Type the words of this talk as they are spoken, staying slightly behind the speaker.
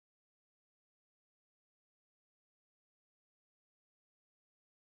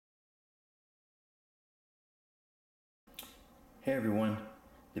Hey everyone,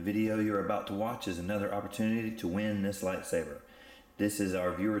 the video you're about to watch is another opportunity to win this lightsaber. This is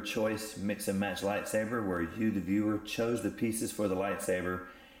our viewer choice mix and match lightsaber where you, the viewer, chose the pieces for the lightsaber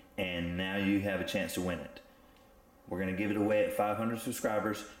and now you have a chance to win it. We're going to give it away at 500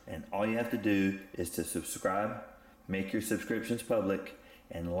 subscribers and all you have to do is to subscribe, make your subscriptions public,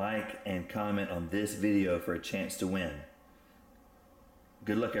 and like and comment on this video for a chance to win.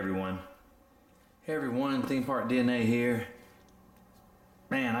 Good luck everyone. Hey everyone, Theme Park DNA here.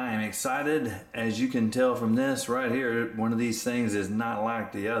 Man, I am excited. As you can tell from this right here, one of these things is not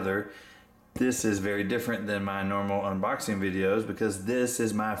like the other. This is very different than my normal unboxing videos because this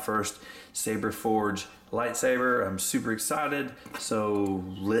is my first Saberforge lightsaber. I'm super excited, so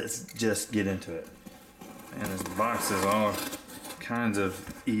let's just get into it. Man, this box is all kinds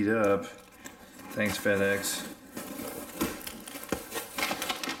of eat up. Thanks, FedEx.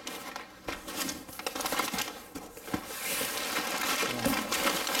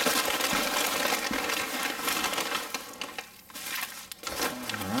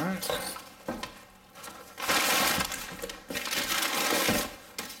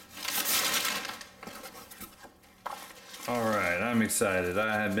 Alright, I'm excited.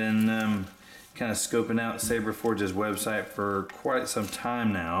 I have been kind of scoping out Saberforge's website for quite some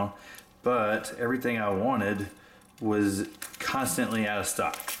time now, but everything I wanted was constantly out of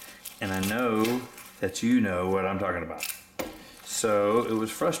stock. And I know that you know what I'm talking about. So it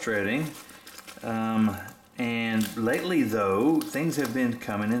was frustrating. And lately though, things have been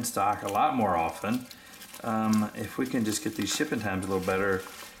coming in stock a lot more often. If we can just get these shipping times a little better,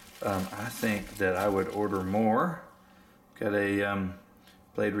 I think that I would order more. Got a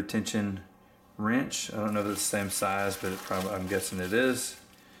blade retention wrench. I don't know if it's the same size, but I'm guessing it is.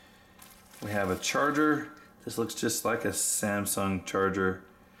 We have a charger. This looks just like a Samsung charger.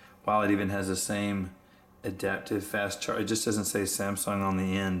 While it even has the same adaptive fast charge, it just doesn't say Samsung on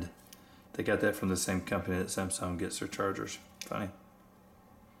the end. They got that from the same company that Samsung gets their chargers. Funny.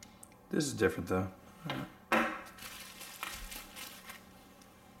 This is different though.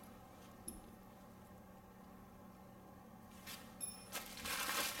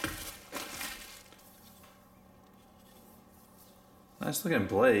 Nice looking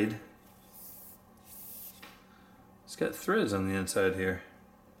blade. It's got threads on the inside here.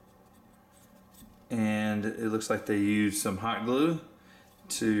 And it looks like they used some hot glue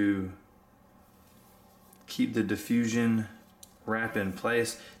to keep the diffusion wrap in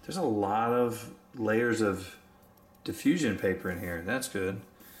place. There's a lot of layers of diffusion paper in here. That's good.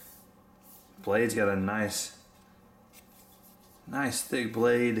 Blade's got a nice thick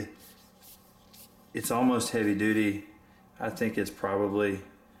blade. It's almost heavy duty. I think it's probably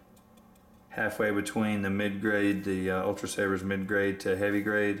halfway between the mid-grade, the Ultrasabers mid-grade to heavy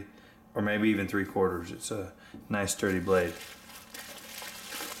grade, or maybe even 3/4. It's a nice sturdy blade.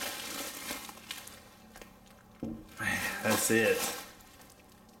 That's it.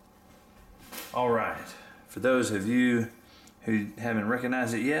 All right, for those of you who haven't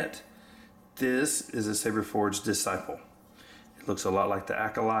recognized it yet, this is a Saberforge Disciple. It looks a lot like the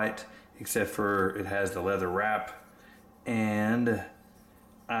Acolyte, except for it has the leather wrap. And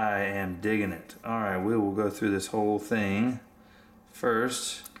I am digging it. Alright, we will go through this whole thing.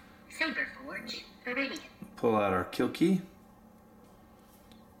 First, Saberforge Aeon. Pull out our kill key.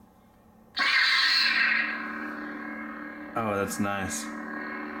 Oh, that's nice.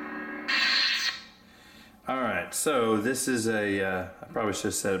 Alright, so this is I probably should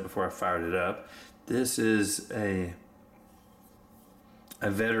have said it before I fired it up. This is a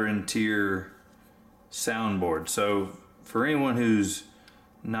veteran tier soundboard. So for anyone who's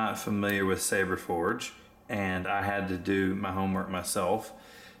not familiar with Saberforge, and I had to do my homework myself,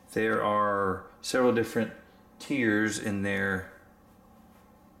 there are several different tiers in their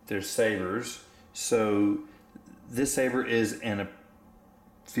sabers. So this saber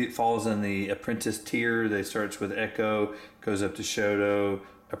falls in the apprentice tier. They starts with Echo, goes up to Shoto,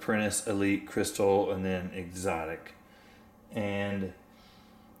 Apprentice, Elite, Crystal, and then Exotic. And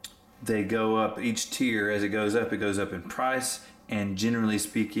they go up each tier. As it goes up in price, and generally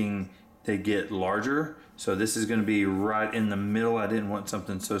speaking they get larger. So this is going to be right in the middle. I didn't want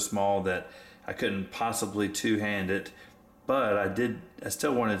something so small that I couldn't possibly two-hand it, but I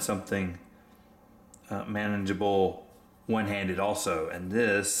still wanted something manageable one-handed also, and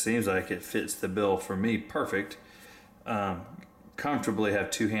this seems like it fits the bill for me perfect. Comfortably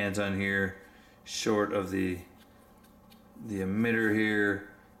have two hands on here, short of the emitter here.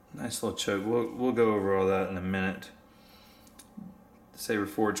 Nice little choke. We'll go over all that in a minute. The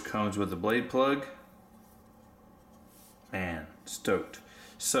Saberforge comes with a blade plug. Man, stoked.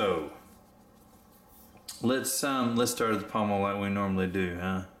 So let's start at the pommel like we normally do,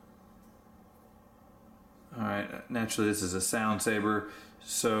 huh? All right. Naturally, this is a sound saber,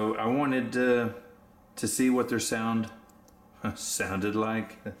 so I wanted to see what their sound sounded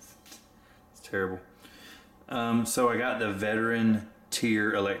like. It's terrible. So I got the veteran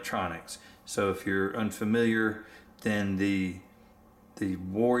tier electronics. So if you're unfamiliar, then the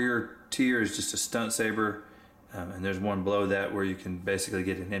warrior tier is just a stunt saber, and there's one below that where you can basically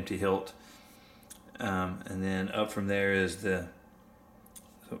get an empty hilt. And then up from there is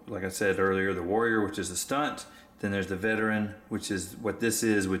like I said earlier, the warrior, which is the stunt. Then there's the veteran, which is what this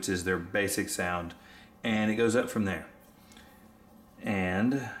is, which is their basic sound. And it goes up from there.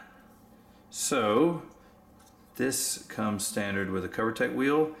 And so this comes standard with a CoverTech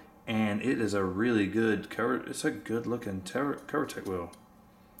wheel, and it is a really good cover. It's a good looking CoverTech wheel.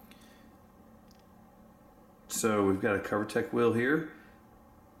 So we've got a CoverTech wheel here.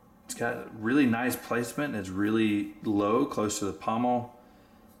 It's got really nice placement. It's really low, close to the pommel.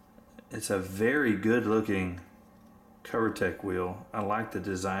 It's a very good looking CoverTech wheel. I like the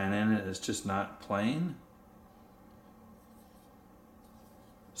design in it. It's just not plain.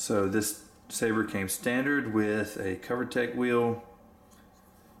 So this saber came standard with a CoverTech wheel.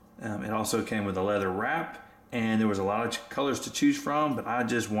 It also came with a leather wrap, and there was a lot of colors to choose from, but I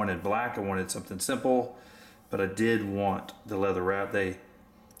just wanted black. I wanted something simple, but I did want the leather wrap.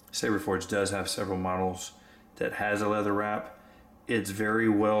 Saberforge does have several models that has a leather wrap. It's very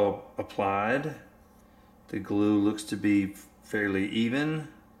well applied. The glue looks to be fairly even.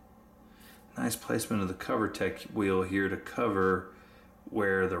 Nice placement of the CoverTech wheel here to cover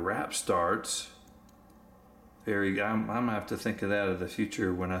where the wrap starts. I'm gonna have to think of that in the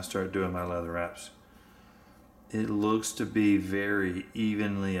future when I start doing my leather wraps. It looks to be very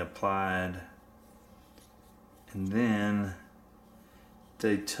evenly applied. And then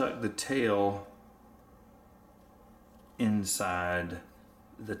they tuck the tail inside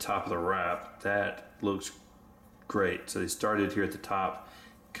the top of the wrap. That looks great. So they started here at the top,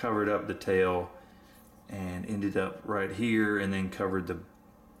 covered up the tail, and ended up right here, and then covered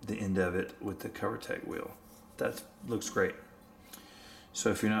the end of it with the CoverTech wheel. That looks great. So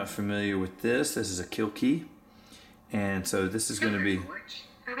if you're not familiar with this is a kill key, and so this is going to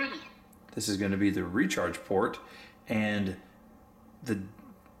be the recharge port. And the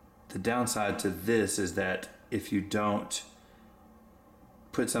downside to this is that if you don't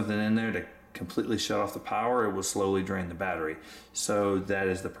put something in there to completely shut off the power, it will slowly drain the battery. So that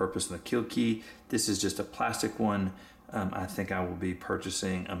is the purpose of the kill key. This is just a plastic one. I think I will be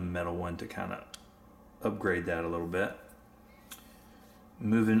purchasing a metal one to kind of upgrade that a little bit.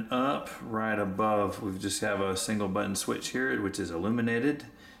 Moving up, right above, we just have a single button switch here, which is illuminated,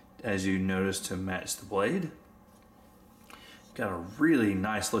 as you notice, to match the blade. Got a really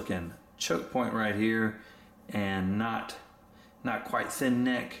nice looking choke point right here, and not quite thin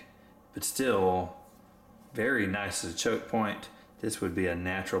neck, but still very nice as a choke point. This would be a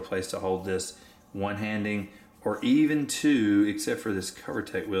natural place to hold this one-handing, or even two, except for this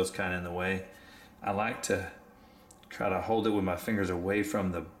CoverTech wheel is kind of in the way. I like to try to hold it with my fingers away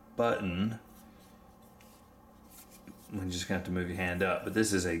from the button. You're just gonna have to move your hand up, but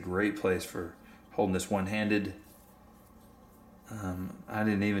this is a great place for holding this one-handed. I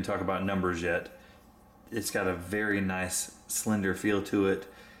didn't even talk about numbers yet. It's got a very nice slender feel to it.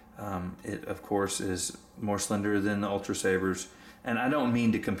 It of course is more slender than the Ultrasabers, and I don't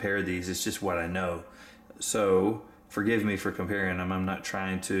mean to compare these, it's just what I know. So forgive me for comparing them. I'm not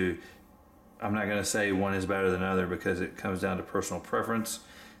going to say one is better than the other, because it comes down to personal preference,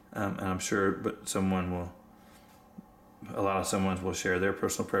 and I'm sure a lot of someone will share their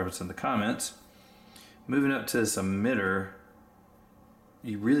personal preference in the comments. Moving up to this emitter,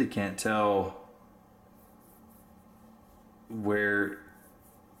 you really can't tell where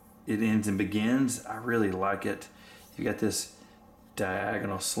it ends and begins. I really like it. You got this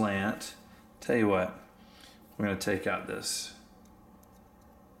diagonal slant. Tell you what, we're going to take out this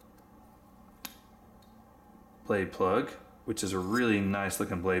blade plug, which is a really nice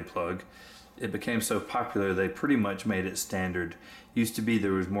looking blade plug. It became so popular they pretty much made it standard. Used to be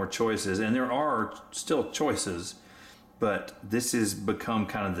there was more choices, and there are still choices, but this has become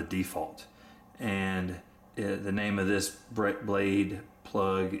kind of the default. And the name of this blade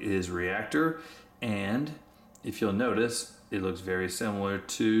plug is Reactor, and if you'll notice, it looks very similar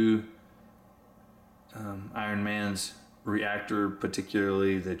to Iron Man's Reactor,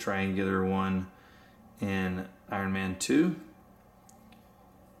 particularly the triangular one in Iron Man 2.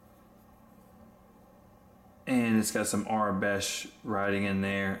 And it's got some Arabesh writing in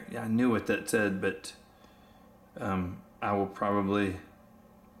there. Yeah, I knew what that said, but I will probably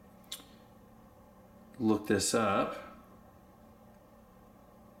look this up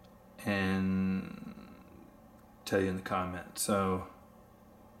and tell you in the comments. So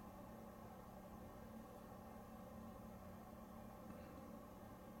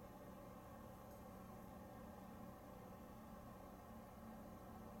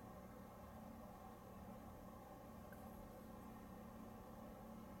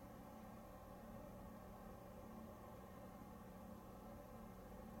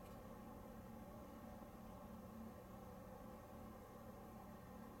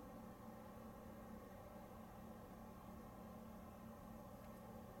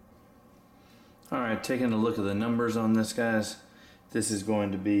all right, taking a look at the numbers on this, guys. This is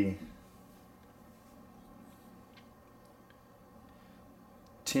going to be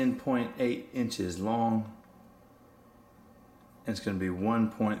 10.8 inches long, and it's going to be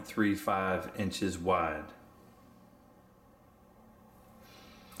 1.35 inches wide.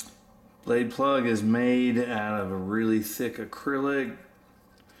 Blade plug is made out of a really thick acrylic,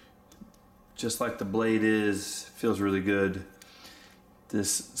 just like the blade is. Feels really good.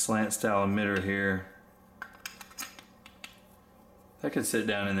 This slant style emitter here, that could sit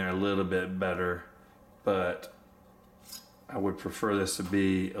down in there a little bit better, but I would prefer this to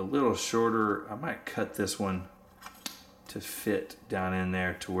be a little shorter. I might cut this one to fit down in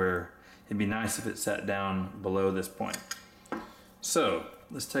there to where it'd be nice if it sat down below this point. So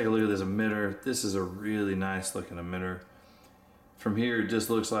let's take a look at this emitter. This is a really nice looking emitter. From here it just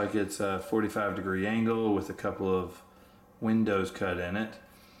looks like it's a 45-degree angle with a couple of windows cut in it,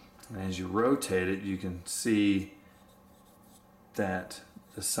 and as you rotate it you can see that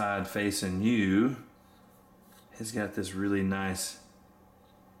the side facing you has got this really nice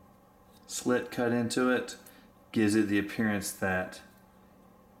slit cut into it. Gives it the appearance that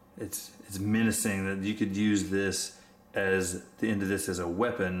it's menacing, that you could use this as the end of this as a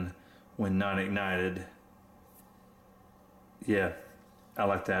weapon when not ignited. Yeah, I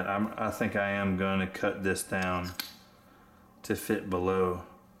like that. I think I am going to cut this down to fit below.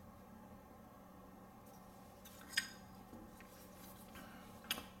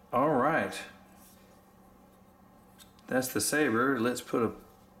 All right, that's the saber. Let's put a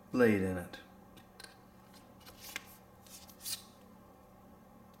blade in it.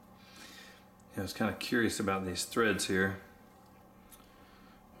 I was kind of curious about these threads here.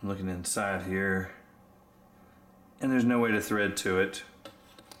 I'm looking inside here, and there's no way to thread to it,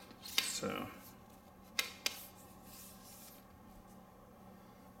 so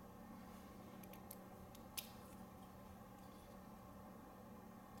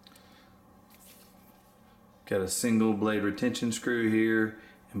got a single blade retention screw here,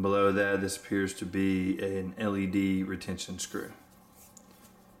 and below that this appears to be an LED retention screw.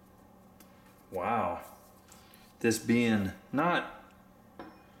 Wow. This being not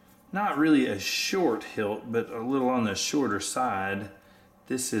really a short hilt, but a little on the shorter side,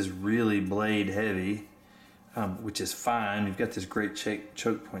 this is really blade heavy, which is fine. You've got this great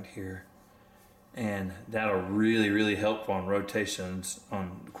choke point here, and that'll really help on rotations,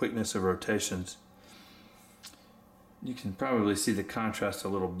 on quickness of rotations. You can probably see the contrast a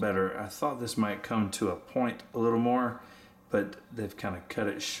little better. I thought this might come to a point a little more, but they've kind of cut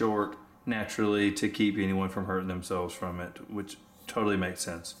it short naturally to keep anyone from hurting themselves from it, which totally makes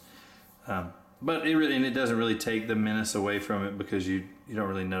sense. But it doesn't really take the menace away from it, because you don't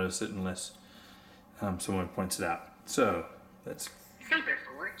really notice it unless someone points it out. So let's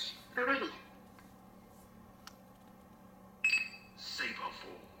Saberforge ready.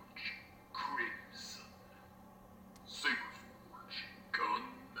 Saberforge Crimson. Saberforge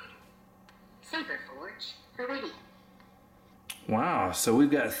Gunmetal. Saberforge ready. Wow, so we've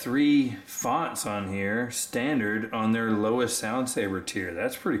got 3 fonts on here, standard on their lowest sound saber tier.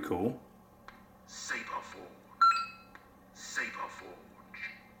 That's pretty cool. Saberforge. Saberforge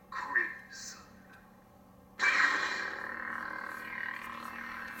Crimson.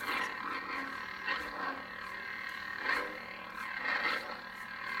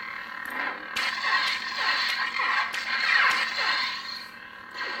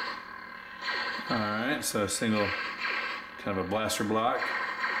 Alright, so a single kind of a blaster block.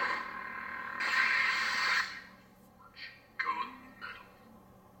 Gunmetal.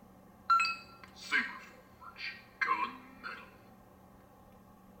 Saberforge Gunmetal.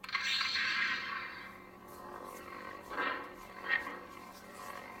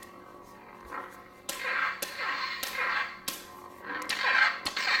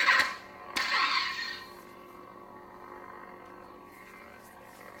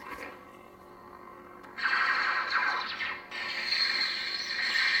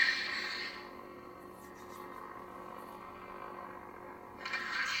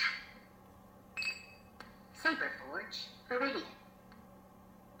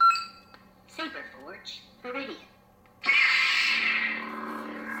 Viridian.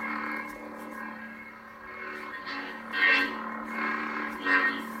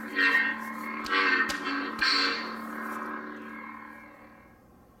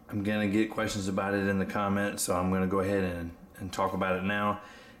 I'm gonna get questions about it in the comments, so I'm gonna go ahead and talk about it now.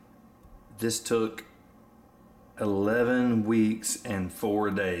 This took 11 weeks and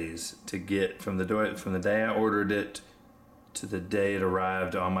 4 days to get from the day I ordered it to the day it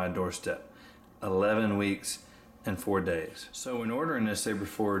arrived on my doorstep. 11 weeks and 4 days. So when ordering a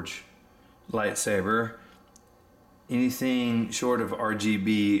Saberforge lightsaber, anything short of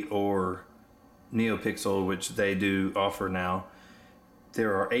RGB or NeoPixel, which they do offer now,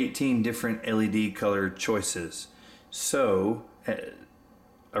 there are 18 different LED color choices. So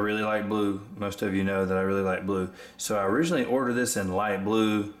I really like blue. Most of you know that I really like blue. So I originally ordered this in light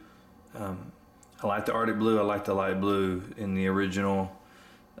blue. I like the Arctic blue. I like the light blue in the original,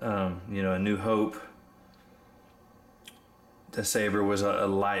 A New Hope. The Saber was a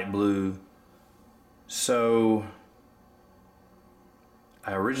light blue. So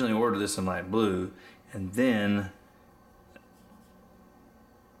I originally ordered this in light blue, and then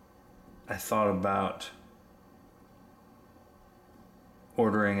I thought about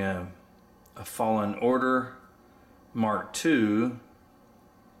ordering a Fallen Order Mark II,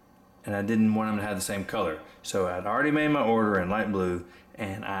 and I didn't want them to have the same color. So I'd already made my order in light blue,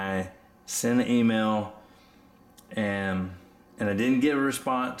 and I sent an email, and I didn't get a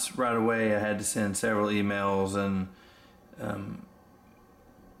response right away. I had to send several emails, and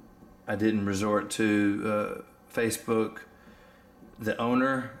I didn't resort to Facebook, the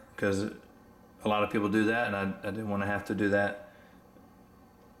owner, because a lot of people do that, and I didn't want to have to do that.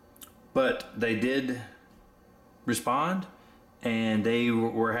 But they did respond, and they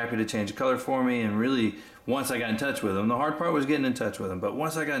were happy to change the color for me. And really, once I got in touch with them, the hard part was getting in touch with them, but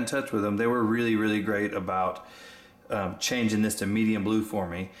once I got in touch with them, they were really, really great about changing this to medium blue for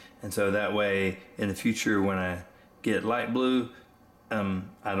me. And so that way, in the future, when I get light blue,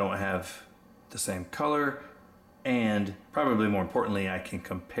 I don't have the same color, and probably more importantly, I can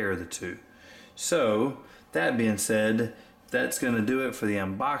compare the two. So that being said, that's going to do it for the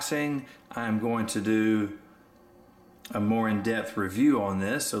unboxing. I'm going to do a more in-depth review on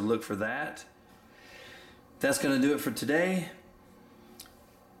this, so look for that. That's going to do it for today.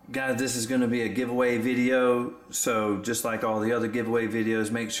 Guys, this is going to be a giveaway video, so just like all the other giveaway videos,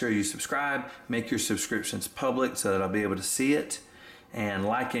 make sure you subscribe, make your subscriptions public so that I'll be able to see it. And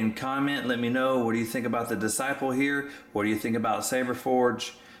like and comment, let me know, what do you think about the Disciple here? What do you think about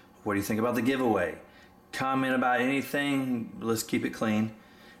Saberforge? What do you think about the giveaway? Comment about anything. Let's keep it clean.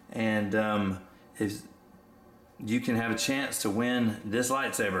 And if you can have a chance to win this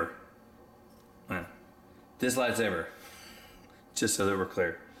lightsaber. This lightsaber. Just so that we're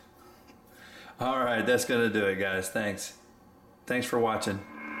clear. All right, that's going to do it, guys. Thanks for watching.